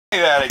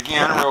that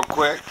again real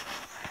quick.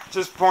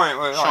 Just point.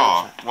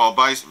 Sure. Well,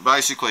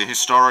 basically,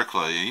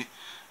 historically,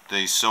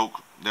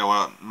 there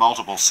were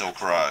multiple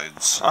Silk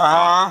Roads,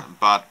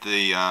 but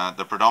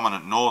the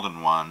predominant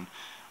northern one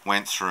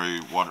went through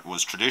what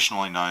was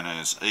traditionally known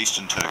as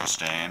Eastern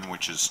Turkestan,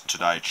 which is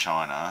today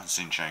China,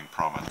 Xinjiang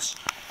province,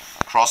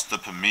 crossed the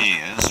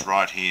Pamirs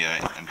right here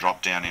and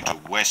dropped down into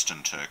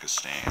Western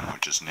Turkestan,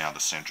 which is now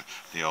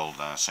the old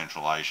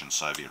Central Asian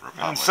Soviet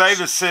Republic. And say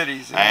the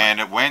cities. Yeah. And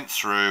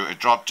it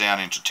dropped down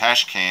into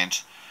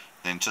Tashkent,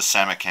 then to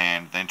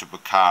Samarkand, then to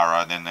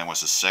Bukhara, then there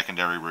was a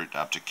secondary route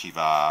up to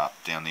Khivar,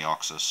 down the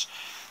Oxus,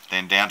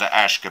 then down to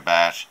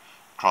Ashgabat,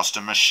 across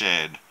to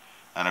Mashhad,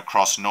 and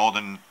across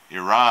northern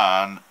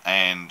Iran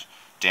and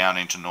down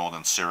into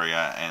northern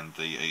Syria and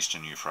the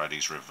eastern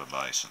Euphrates River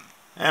basin.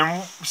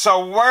 And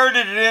so where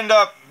did it end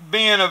up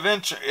being of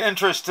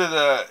interest to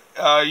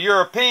the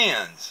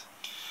Europeans?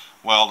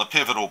 Well, the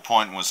pivotal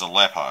point was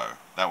Aleppo.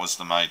 That was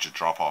the major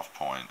drop-off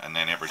point, and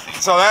then everything...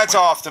 So that's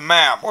off the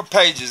map. What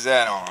page is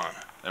that on?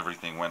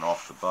 Everything went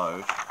off the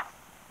boat.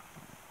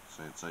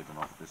 See, it's even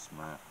off this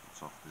map.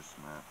 It's off this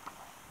map.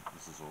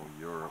 This is all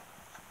Europe.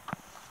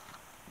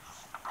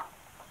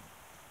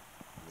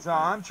 So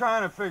I'm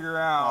trying to figure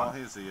out... Oh,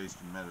 here's the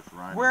Eastern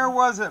Mediterranean. Where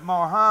was it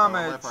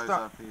Mohammad... So Aleppo's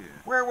up here.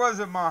 Where was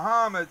it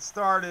Mohammad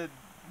started...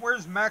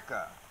 Where's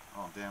Mecca?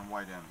 Oh,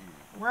 way down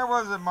here. Where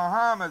was it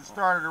Mohammad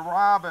started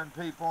robbing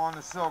people on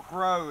the Silk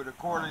Road,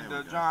 according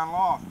to John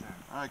Lofton?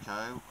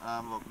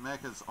 Okay, look,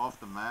 Mecca's off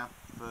the map,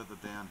 further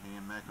down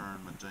here, Mecca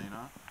and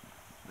Medina.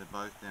 They're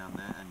both down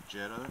there, and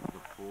Jeddah, the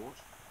port,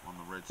 on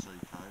the Red Sea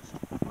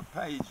coast. What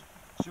page?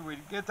 Should we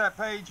get that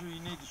page, or you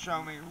need to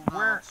show me? No,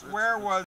 Where was...